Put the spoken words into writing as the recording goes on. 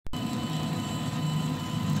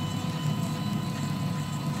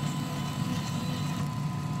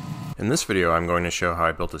In this video, I'm going to show how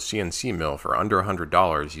I built a CNC mill for under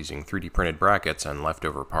 $100 using 3D printed brackets and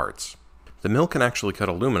leftover parts. The mill can actually cut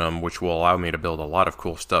aluminum, which will allow me to build a lot of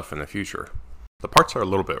cool stuff in the future. The parts are a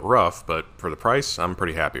little bit rough, but for the price, I'm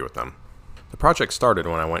pretty happy with them. The project started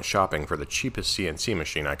when I went shopping for the cheapest CNC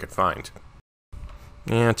machine I could find.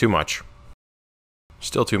 Too much.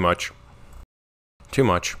 Still too much. Too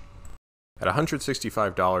much. At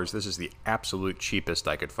 $165, this is the absolute cheapest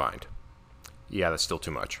I could find. Yeah, that's still too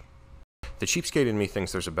much. The cheapskate in me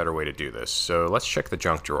thinks there's a better way to do this, so let's check the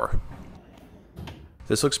junk drawer.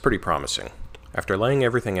 This looks pretty promising. After laying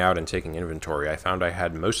everything out and taking inventory, I found I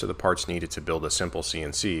had most of the parts needed to build a simple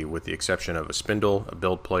CNC, with the exception of a spindle, a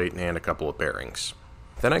build plate, and a couple of bearings.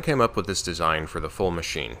 Then I came up with this design for the full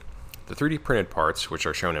machine. The 3D printed parts, which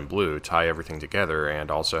are shown in blue, tie everything together and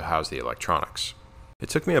also house the electronics. It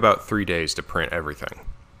took me about 3 days to print everything.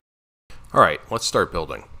 Alright, let's start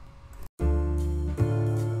building.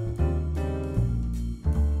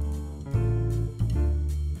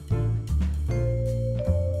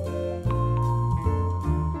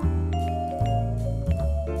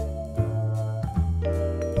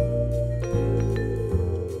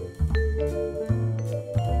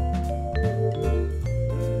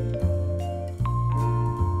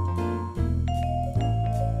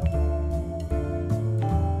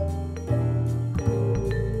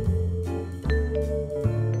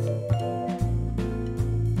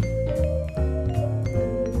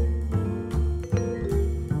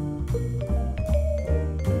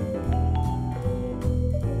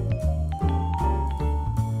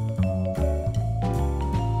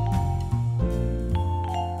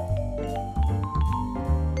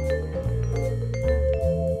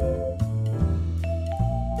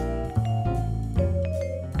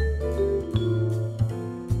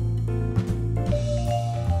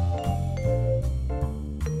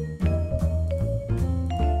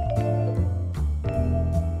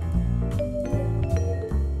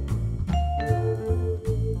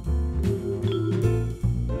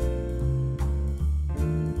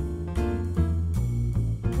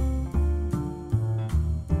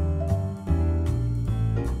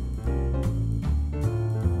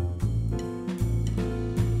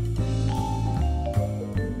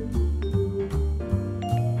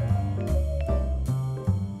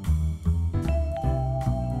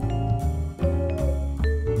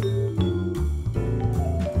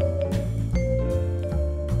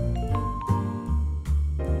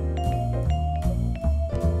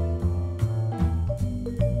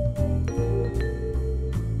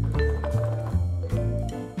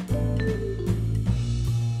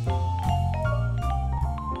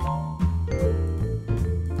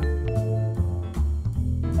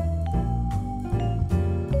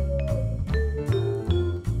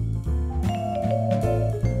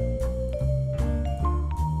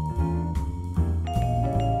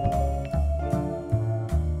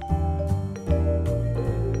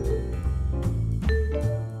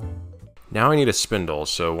 Now I need a spindle,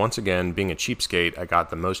 so once again, being a cheapskate, I got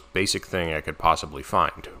the most basic thing I could possibly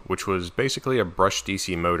find, which was basically a brushed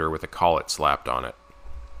DC motor with a collet slapped on it.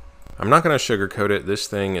 I'm not going to sugarcoat it, this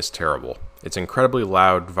thing is terrible. It's incredibly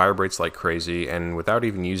loud, vibrates like crazy, and without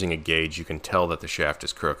even using a gauge, you can tell that the shaft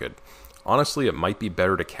is crooked. Honestly, it might be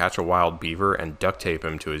better to catch a wild beaver and duct tape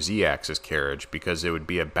him to a Z-axis carriage, because it would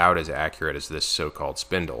be about as accurate as this so-called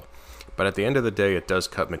spindle. But at the end of the day, it does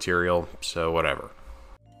cut material, so whatever.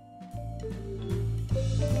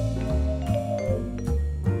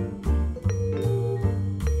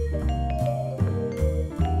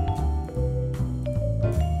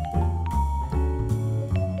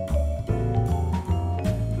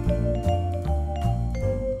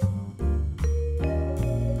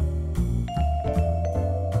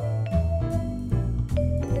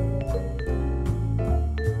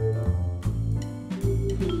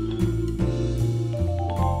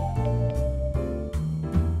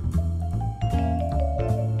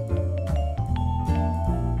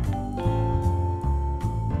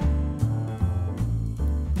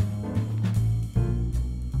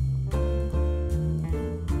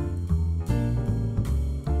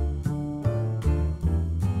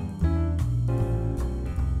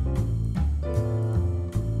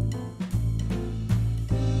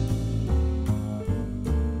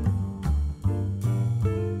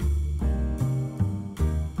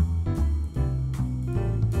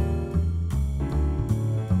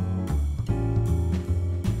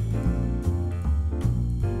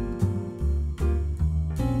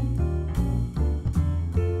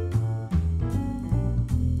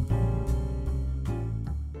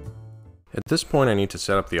 At this point I need to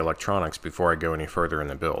set up the electronics before I go any further in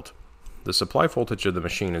the build. The supply voltage of the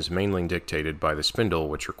machine is mainly dictated by the spindle,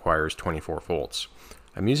 which requires 24 volts.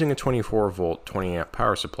 I'm using a 24 volt 20 amp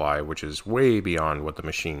power supply, which is way beyond what the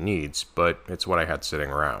machine needs, but it's what I had sitting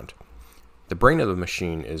around. The brain of the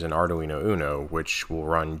machine is an Arduino Uno, which will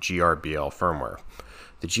run GRBL firmware.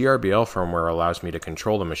 The GRBL firmware allows me to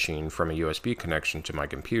control the machine from a USB connection to my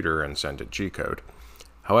computer and send it G-code.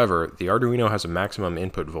 However, the Arduino has a maximum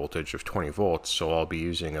input voltage of 20 volts, so I'll be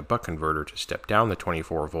using a buck converter to step down the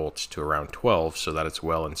 24 volts to around 12 so that it's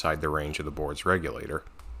well inside the range of the board's regulator.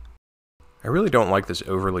 I really don't like this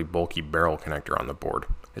overly bulky barrel connector on the board.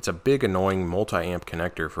 It's a big, annoying multi-amp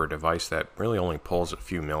connector for a device that really only pulls a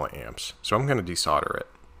few milliamps, so I'm going to desolder it.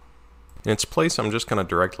 In its place, I'm just going to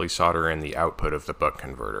directly solder in the output of the buck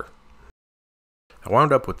converter. I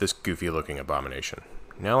wound up with this goofy looking abomination.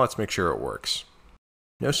 Now let's make sure it works.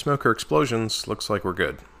 No smoke or explosions, looks like we're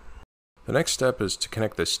good. The next step is to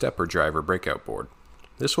connect the stepper driver breakout board.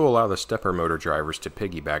 This will allow the stepper motor drivers to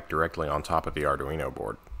piggyback directly on top of the Arduino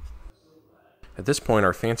board. At this point,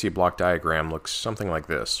 our fancy block diagram looks something like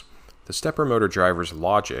this. The stepper motor driver's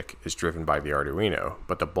logic is driven by the Arduino,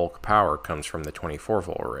 but the bulk power comes from the 24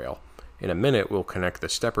 volt rail. In a minute, we'll connect the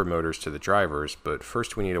stepper motors to the drivers, but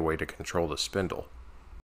first we need a way to control the spindle.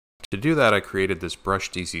 To do that, I created this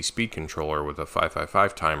brushed DC speed controller with a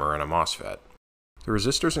 555 timer and a MOSFET. The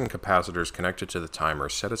resistors and capacitors connected to the timer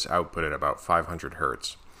set its output at about 500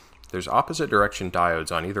 Hz. There's opposite direction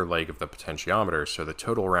diodes on either leg of the potentiometer, so the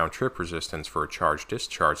total round-trip resistance for a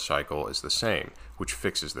charge-discharge cycle is the same, which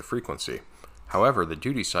fixes the frequency. However, the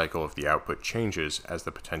duty cycle of the output changes as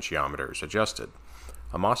the potentiometer is adjusted.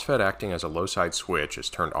 A MOSFET acting as a low-side switch is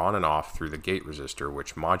turned on and off through the gate resistor,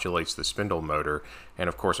 which modulates the spindle motor, and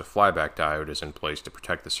of course a flyback diode is in place to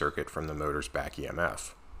protect the circuit from the motor's back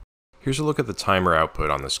EMF. Here's a look at the timer output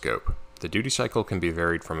on the scope. The duty cycle can be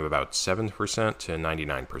varied from about 7% to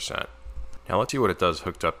 99%. Now let's see what it does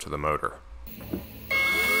hooked up to the motor.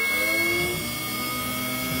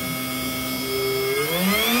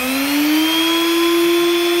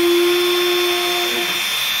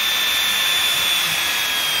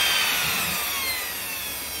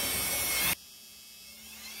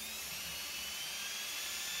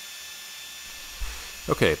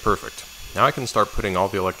 Okay, perfect. Now I can start putting all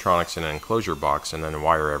the electronics in an enclosure box and then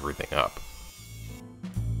wire everything up.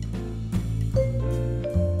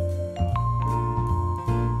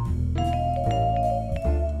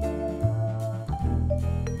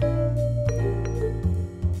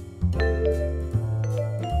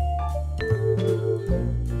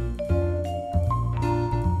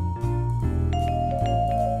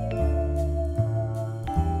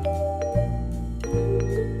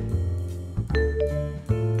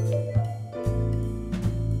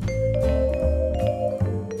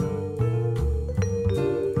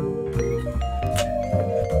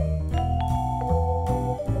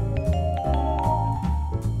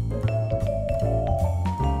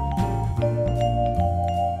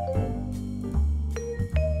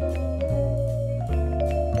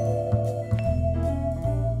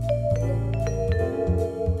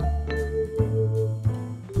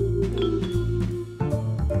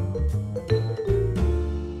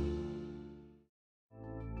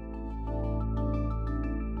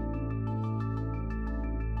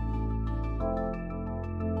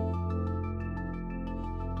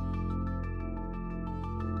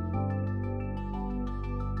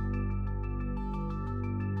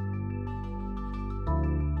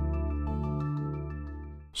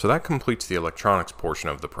 So that completes the electronics portion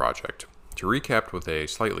of the project. To recap with a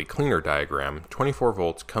slightly cleaner diagram, 24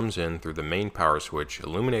 volts comes in through the main power switch,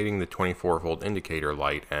 illuminating the 24 volt indicator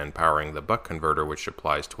light and powering the buck converter, which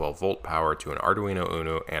supplies 12 volt power to an Arduino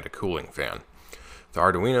Uno and a cooling fan. The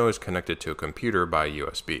Arduino is connected to a computer by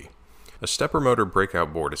USB. A stepper motor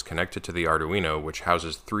breakout board is connected to the Arduino, which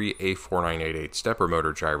houses 3 A4988 stepper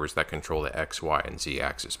motor drivers that control the X, Y, and Z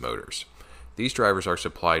axis motors. These drivers are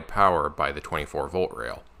supplied power by the 24 volt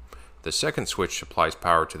rail. The second switch supplies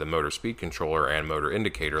power to the motor speed controller and motor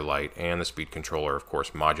indicator light, and the speed controller of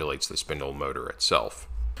course modulates the spindle motor itself.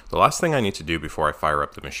 The last thing I need to do before I fire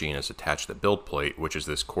up the machine is attach the build plate, which is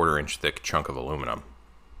this 1/4 inch thick chunk of aluminum.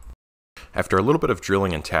 After a little bit of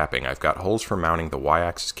drilling and tapping, I've got holes for mounting the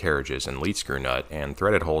Y-axis carriages and lead screw nut, and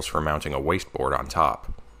threaded holes for mounting a waste board on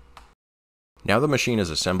top. Now the machine is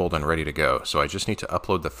assembled and ready to go, so I just need to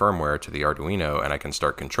upload the firmware to the Arduino and I can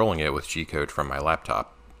start controlling it with G-code from my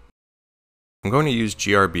laptop. I'm going to use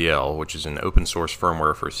GRBL, which is an open source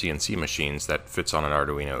firmware for CNC machines that fits on an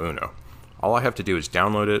Arduino Uno. All I have to do is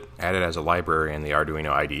download it, add it as a library in the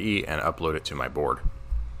Arduino IDE, and upload it to my board.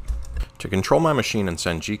 To control my machine and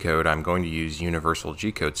send G-code, I'm going to use Universal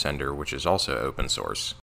Gcode Sender, which is also open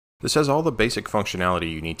source. This has all the basic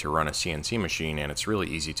functionality you need to run a CNC machine, and it's really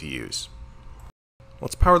easy to use.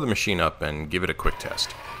 Let's power the machine up and give it a quick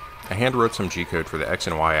test. I hand wrote some G-code for the X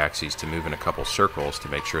and Y axes to move in a couple circles to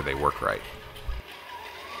make sure they work right.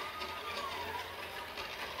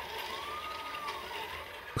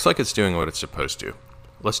 Looks like it's doing what it's supposed to.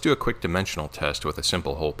 Let's do a quick dimensional test with a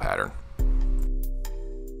simple hole pattern.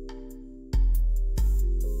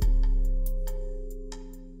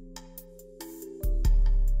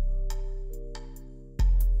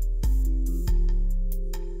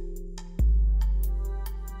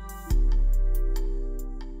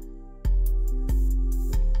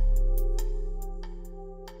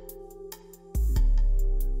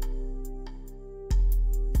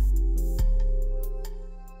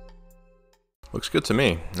 Looks good to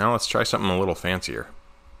me. Now let's try something a little fancier.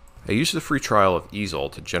 I used the free trial of Easel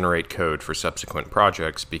to generate code for subsequent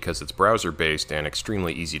projects because it's browser-based and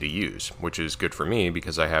extremely easy to use, which is good for me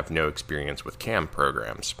because I have no experience with CAM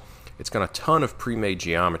programs. It's got a ton of pre-made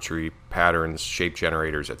geometry, patterns, shape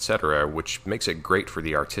generators, etc., which makes it great for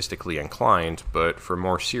the artistically inclined, but for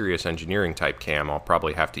more serious engineering type CAM, I'll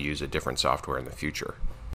probably have to use a different software in the future.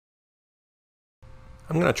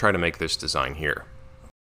 I'm going to try to make this design here.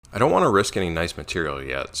 I don't want to risk any nice material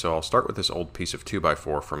yet, so I'll start with this old piece of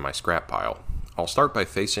 2x4 from my scrap pile. I'll start by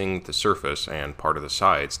facing the surface and part of the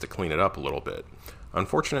sides to clean it up a little bit.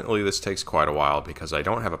 Unfortunately, this takes quite a while because I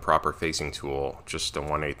don't have a proper facing tool, just a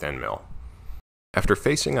 1/8 end mill. After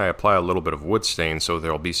facing, I apply a little bit of wood stain so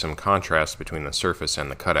there'll be some contrast between the surface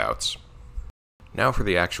and the cutouts. Now for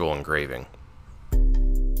the actual engraving.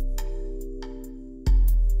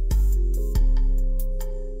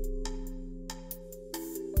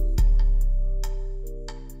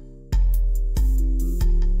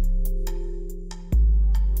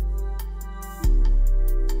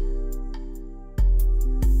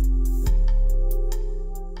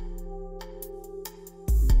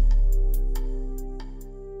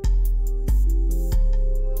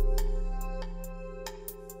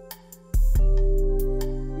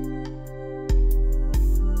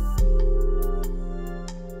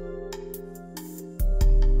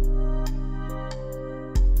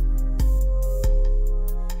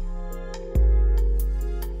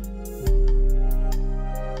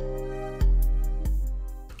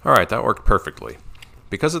 Alright, that worked perfectly.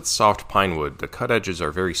 Because it's soft pine wood, the cut edges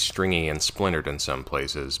are very stringy and splintered in some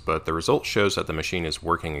places, but the result shows that the machine is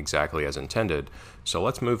working exactly as intended, so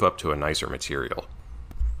let's move up to a nicer material.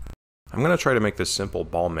 I'm going to try to make this simple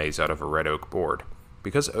ball maze out of a red oak board.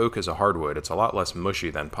 Because oak is a hardwood, it's a lot less mushy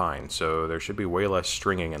than pine, so there should be way less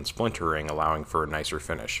stringing and splintering, allowing for a nicer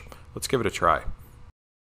finish. Let's give it a try.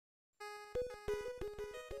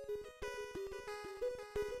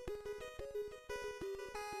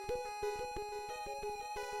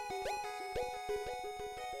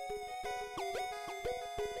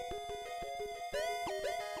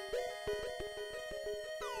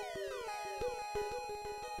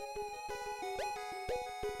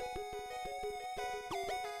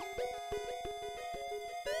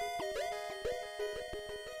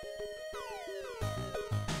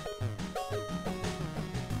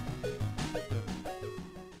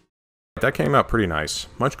 That came out pretty nice,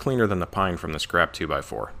 much cleaner than the pine from the scrap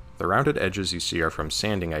 2x4. The rounded edges you see are from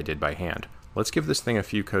sanding I did by hand. Let's give this thing a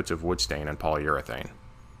few coats of wood stain and polyurethane.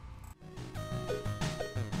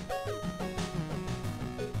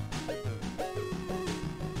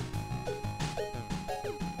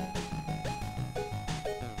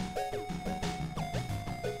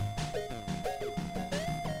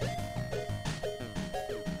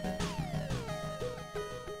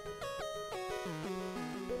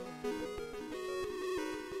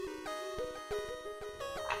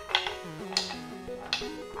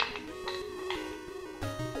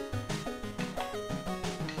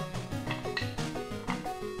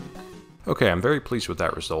 Okay, I'm very pleased with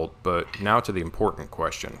that result, but now to the important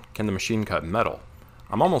question. Can the machine cut metal?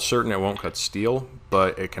 I'm almost certain it won't cut steel,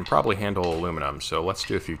 but it can probably handle aluminum, so let's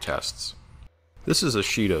do a few tests. This is a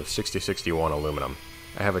sheet of 6061 aluminum.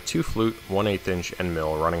 I have a 2-flute, 1/8 inch end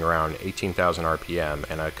mill running around 18,000 RPM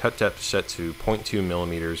and a cut depth set to 0.2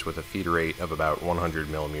 millimeters with a feed rate of about 100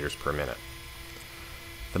 millimeters per minute.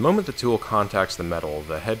 The moment the tool contacts the metal,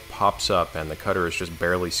 the head pops up and the cutter is just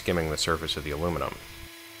barely skimming the surface of the aluminum.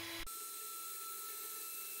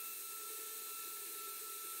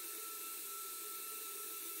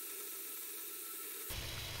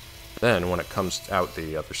 Then, when it comes out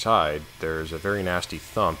the other side, there's a very nasty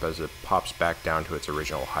thump as it pops back down to its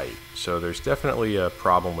original height, so there's definitely a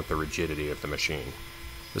problem with the rigidity of the machine.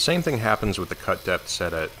 The same thing happens with the cut depth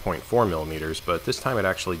set at 0.4 millimeters, but this time it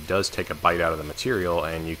actually does take a bite out of the material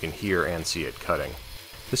and you can hear and see it cutting.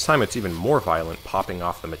 This time it's even more violent, popping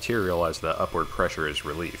off the material as the upward pressure is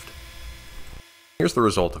relieved. Here's the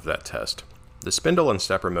result of that test. The spindle and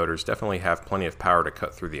stepper motors definitely have plenty of power to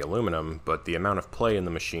cut through the aluminum, but the amount of play in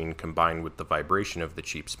the machine combined with the vibration of the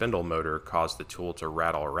cheap spindle motor caused the tool to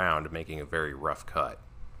rattle around, making a very rough cut.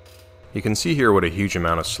 You can see here what a huge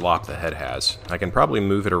amount of slop the head has. I can probably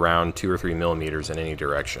move it around 2 or 3 millimeters in any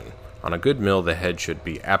direction. On a good mill, the head should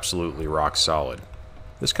be absolutely rock solid.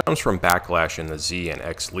 This comes from backlash in the Z and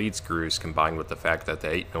X lead screws combined with the fact that the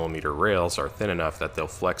 8mm rails are thin enough that they'll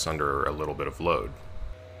flex under a little bit of load.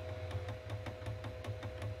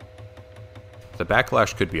 The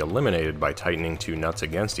backlash could be eliminated by tightening 2 nuts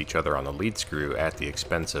against each other on the lead screw at the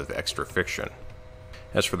expense of extra friction.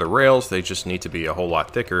 As for the rails, they just need to be a whole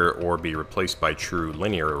lot thicker or be replaced by true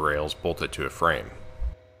linear rails bolted to a frame.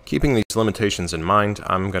 Keeping these limitations in mind,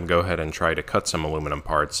 I'm going to go ahead and try to cut some aluminum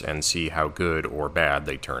parts and see how good or bad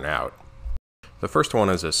they turn out. The first one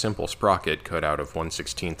is a simple sprocket cut out of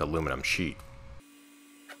 1/16 aluminum sheet.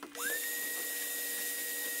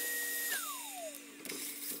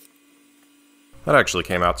 That actually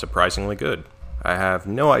came out surprisingly good. I have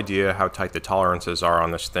no idea how tight the tolerances are on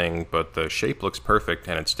this thing, but the shape looks perfect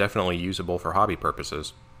and it's definitely usable for hobby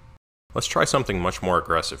purposes. Let's try something much more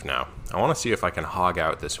aggressive now. I want to see if I can hog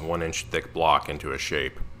out this 1-inch thick block into a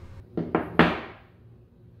shape.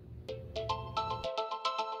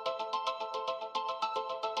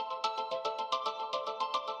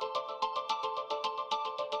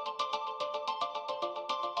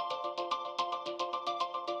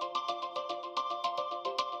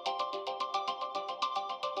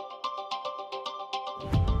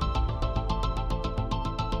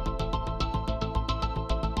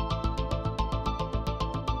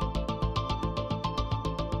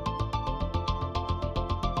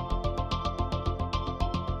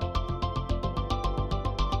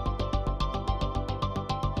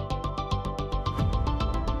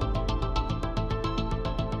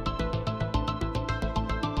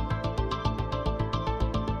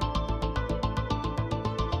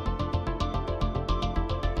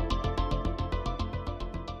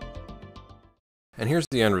 And here's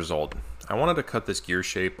the end result. I wanted to cut this gear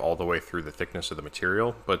shape all the way through the thickness of the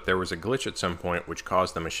material, but there was a glitch at some point which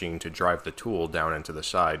caused the machine to drive the tool down into the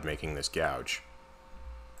side, making this gouge.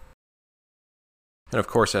 And of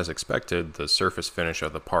course, as expected, the surface finish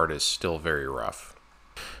of the part is still very rough.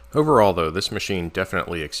 Overall though, this machine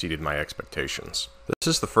definitely exceeded my expectations. This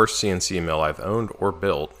is the first CNC mill I've owned or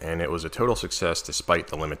built, and it was a total success despite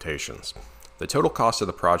the limitations. The total cost of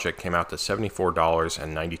the project came out to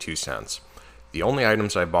 $74.92. The only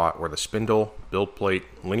items I bought were the spindle, build plate,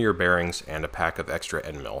 linear bearings, and a pack of extra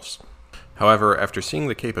end mills. However, after seeing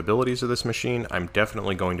the capabilities of this machine, I'm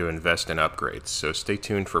definitely going to invest in upgrades, so stay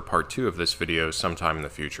tuned for part 2 of this video sometime in the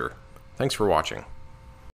future. Thanks for watching.